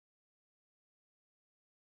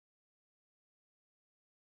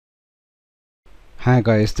Hi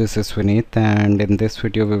guys, this is Vineet, and in this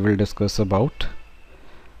video we will discuss about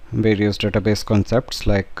various database concepts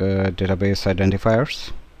like database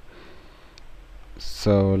identifiers.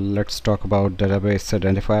 So let's talk about database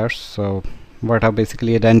identifiers. So what are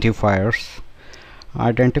basically identifiers?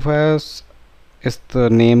 Identifiers is the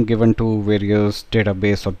name given to various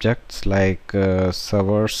database objects like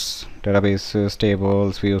servers, databases,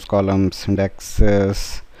 tables, views, columns,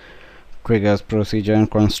 indexes, triggers, procedure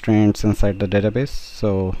and constraints inside the database.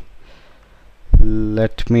 So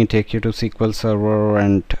let me take you to SQL Server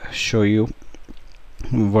and show you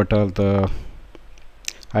what are the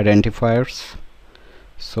identifiers.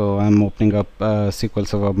 So I'm opening up SQL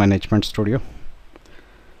Server Management Studio.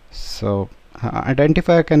 So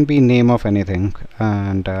identifier can be name of anything,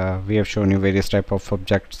 and we have shown you various type of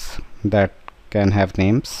objects that can have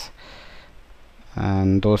names,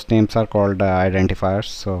 and those names are called identifiers.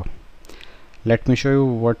 So let me show you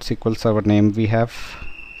what SQL Server name we have.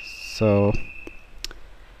 So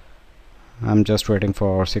I'm just waiting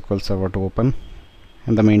for SQL Server to open.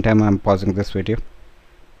 In the meantime, I'm pausing this video.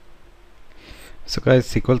 So guys,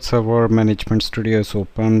 SQL Server Management Studio is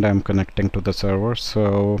opened. I'm connecting to the server,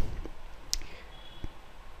 so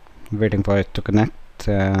waiting for it to connect,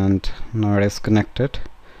 and now it is connected.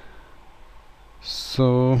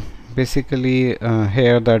 So basically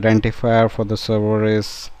here the identifier for the server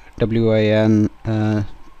is WIN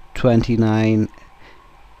 29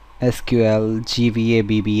 SQL GVA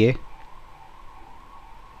BBA.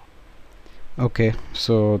 Okay,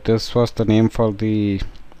 so this is the name for the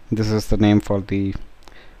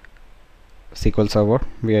SQL Server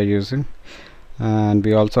we are using, and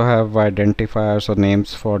we also have identifiers or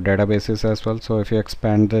names for databases as well. So if you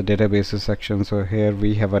expand the databases section, so here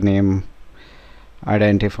we have a name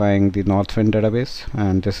identifying the Northwind database,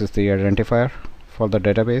 and this is the identifier for the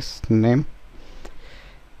database name.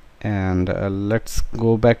 And let's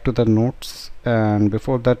go back to the notes, and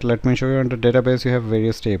before that let me show you, under database you have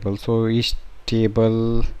various tables. So each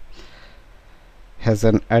table has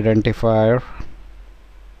an identifier,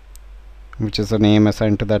 which is a name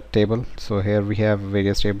assigned to that table. So here we have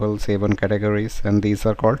various tables, A1 categories, and these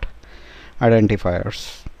are called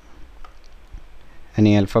identifiers.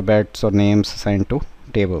 Any alphabets or names assigned to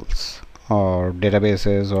tables or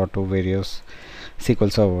databases or to various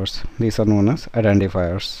SQL servers, these are known as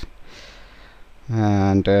identifiers.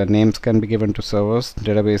 And names can be given to servers,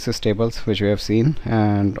 databases, tables, which we have seen,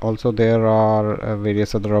 and also there are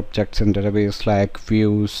various other objects in database like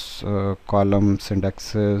views, columns,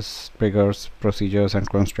 indexes, triggers, procedures and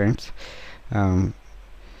constraints. I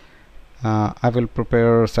will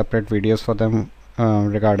prepare separate videos for them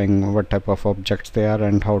regarding what type of objects they are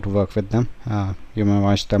and how to work with them. You may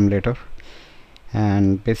watch them later.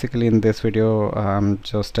 And basically in this video I'm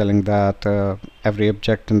just telling that every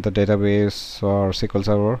object in the database or SQL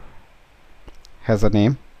Server has a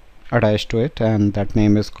name attached to it, and that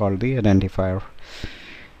name is called the identifier.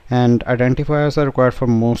 And identifiers are required for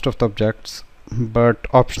most of the objects but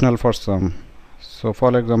optional for some. So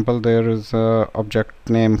for example, there is a object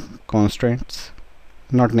name constraints,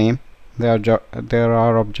 not name. There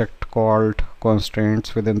are object called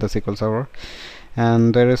constraints within the SQL Server,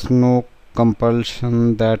 and there is no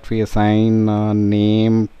compulsion that we assign a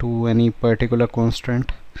name to any particular constraint.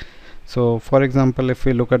 So for example, if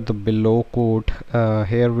we look at the below code,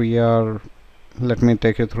 here we are, let me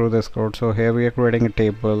take you through this code. So here we are creating a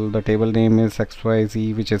table. The table name is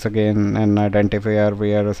XYZ, which is again an identifier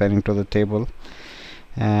we are assigning to the table,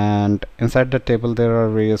 and inside the table there are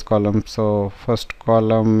various columns. So first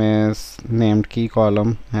column is named key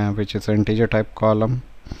column, which is an integer type column,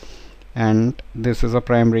 and this is a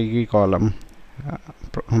primary key column.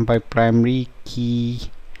 By primary key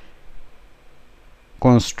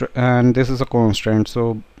constraint, and this is a constraint.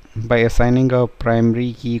 So by assigning a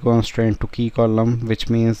primary key constraint to key column, which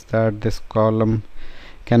means that this column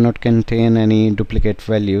cannot contain any duplicate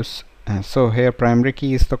values. So here primary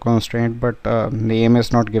key is the constraint, but name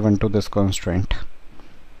is not given to this constraint.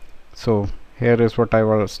 So here is what I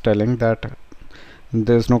was telling, that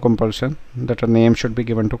there is no compulsion that a name should be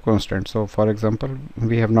given to constraint. So for example,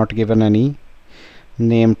 we have not given any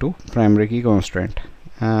name to primary key constraint.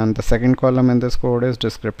 And the second column in this code is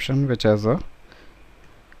description, which has a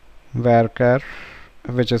varchar,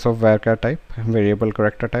 which is of varchar type, variable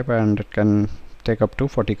character type, and it can take up to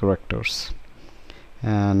 40 characters.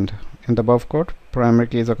 And in the above code, primary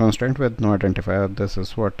key is a constraint with no identifier. This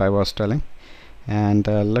is what I was telling. And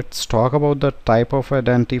let's talk about the type of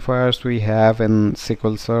identifiers we have in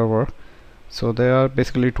SQL Server. So there are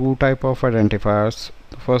basically two type of identifiers.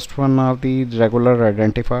 The first one are the regular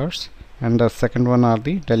identifiers, and the second one are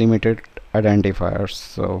the delimited identifiers.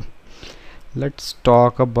 So Let's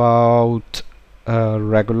talk about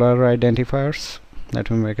regular identifiers.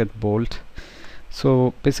 Let me make it bold.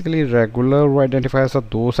 So basically regular identifiers are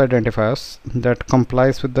those identifiers that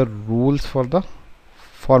complies with the rules for the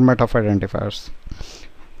format of identifiers.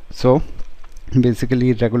 So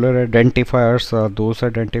basically regular identifiers are those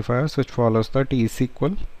identifiers which follows the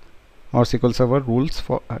T-SQL or SQL Server rules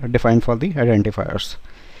for defined for the identifiers,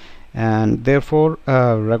 and therefore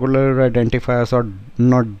regular identifiers are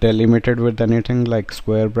not delimited with anything like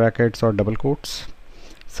square brackets or double quotes.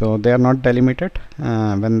 So they are not delimited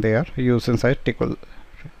when they are used inside T-SQL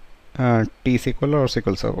or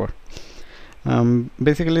SQL Server.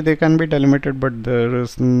 Basically they can be delimited, but there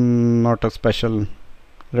is not a special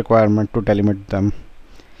requirement to delimit them.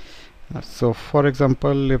 So for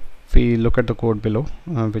example, if we look at the code below,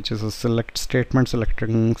 which is a select statement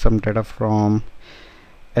selecting some data from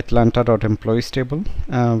Atlanta.employees table,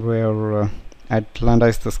 where Atlanta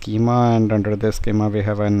is the schema, and under the schema we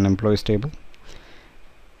have an employees table,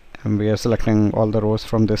 and we are selecting all the rows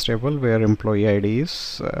from this table where employee ID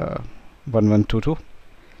is 1122.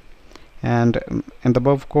 And in the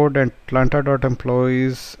above code,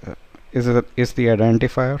 Atlanta.employees is the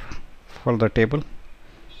identifier for the table,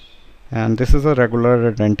 and this is a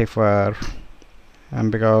regular identifier,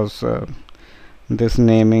 and because this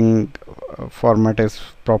naming format is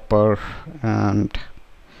proper and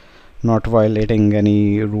not violating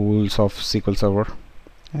any rules of SQL Server,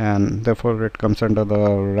 and therefore it comes under the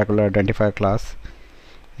regular identifier class,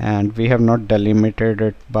 and we have not delimited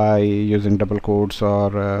it by using double quotes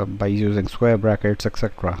or by using square brackets,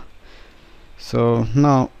 etc. So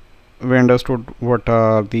now we understood what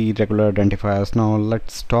are the regular identifiers. Now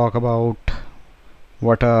let's talk about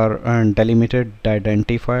what are delimited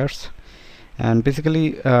identifiers. And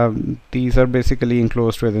basically these are basically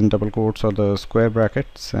enclosed within double quotes or the square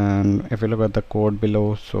brackets. And if you look at the code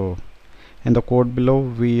below, so in the code below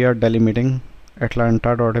we are delimiting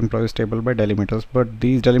Atlanta.employees table by delimiters, but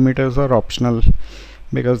these delimiters are optional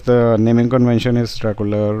because the naming convention is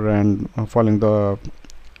regular and following the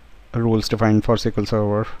rules defined for SQL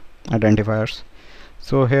Server identifiers.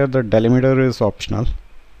 So here the delimiter is optional.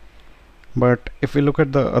 But if we look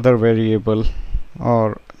at the other variable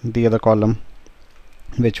or the other column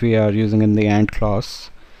which we are using in the AND clause,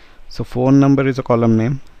 so phone number is a column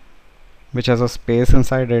name which has a space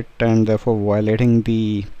inside it, and therefore violating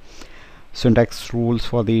the syntax rules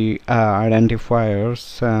for the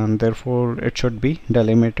identifiers, and therefore it should be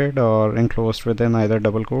delimited or enclosed within either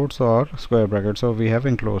double quotes or square brackets. So we have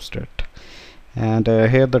enclosed it, and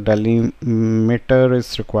here the delimiter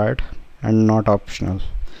is required and not optional.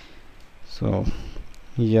 So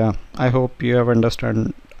yeah, I hope you have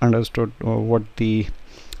understood what the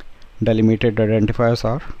delimited identifiers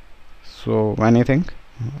are. So anything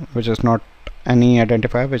which is not any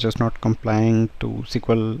identifier which is not complying to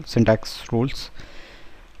SQL syntax rules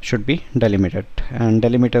should be delimited, and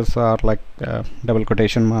delimiters are like double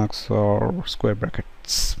quotation marks or square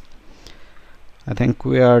brackets. I think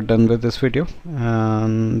we are done with this video,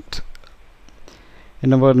 and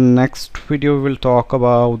in our next video we will talk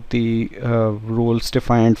about the rules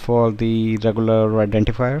defined for the regular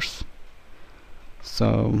identifiers.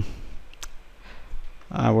 So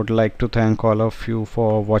I would like to thank all of you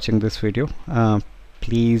for watching this video.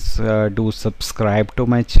 Please do subscribe to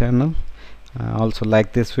my channel, also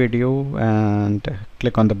like this video and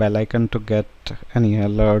click on the bell icon to get any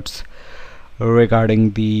alerts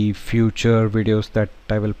regarding the future videos that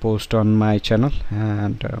I will post on my channel.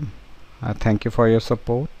 And I thank you for your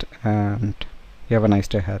support, and you have a nice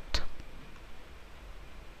day ahead.